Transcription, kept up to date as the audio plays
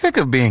Sick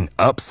of being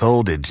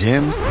upsold at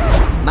gyms?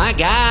 My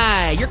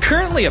guy, you're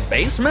currently a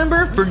base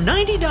member? For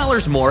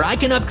 $90 more, I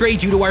can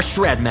upgrade you to our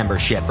Shred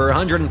membership. For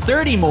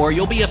 $130 more,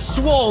 you'll be a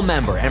Swole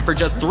member. And for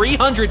just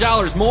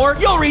 $300 more,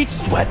 you'll reach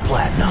Sweat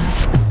Platinum.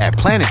 At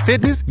Planet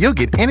Fitness, you'll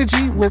get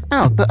energy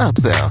without the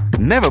upsell.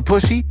 Never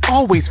pushy,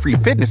 always free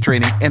fitness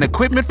training and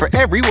equipment for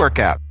every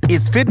workout.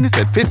 It's fitness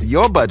that fits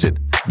your budget.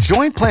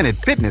 Join Planet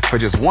Fitness for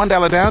just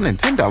 $1 down and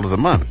 $10 a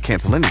month.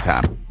 Cancel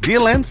anytime.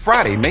 Deal ends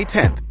Friday, May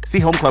 10th. See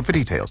Home Club for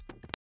details.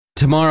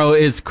 Tomorrow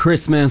is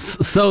Christmas,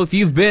 so if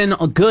you've been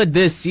good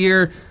this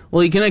year,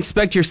 well, you can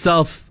expect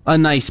yourself a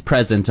nice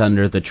present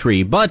under the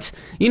tree. But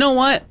you know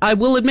what? I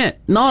will admit,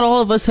 not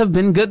all of us have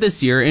been good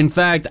this year. In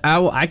fact,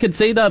 I could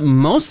say that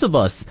most of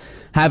us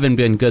haven't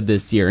been good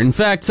this year. In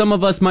fact, some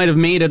of us might have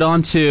made it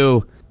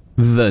onto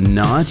the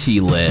naughty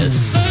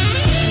list.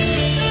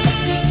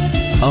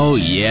 Oh,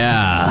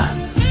 yeah.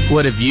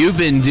 What have you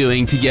been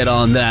doing to get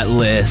on that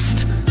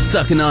list?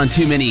 Sucking on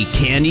too many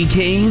candy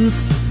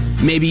canes?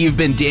 Maybe you've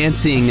been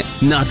dancing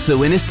not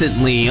so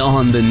innocently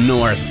on the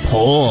North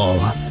Pole.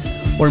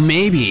 Or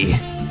maybe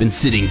been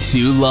sitting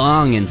too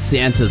long in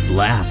Santa's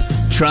lap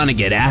trying to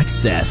get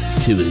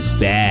access to his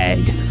bag.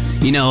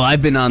 You know,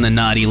 I've been on the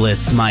naughty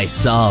list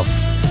myself.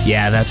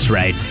 Yeah, that's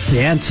right,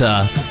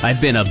 Santa. I've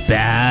been a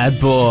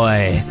bad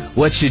boy.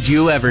 What should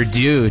you ever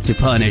do to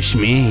punish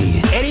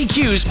me? Eddie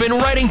Q's been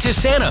writing to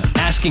Santa,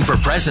 asking for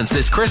presents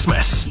this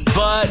Christmas.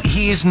 But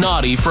he's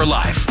naughty for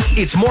life.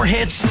 It's more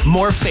hits,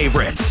 more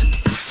favorites.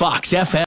 Fox FM.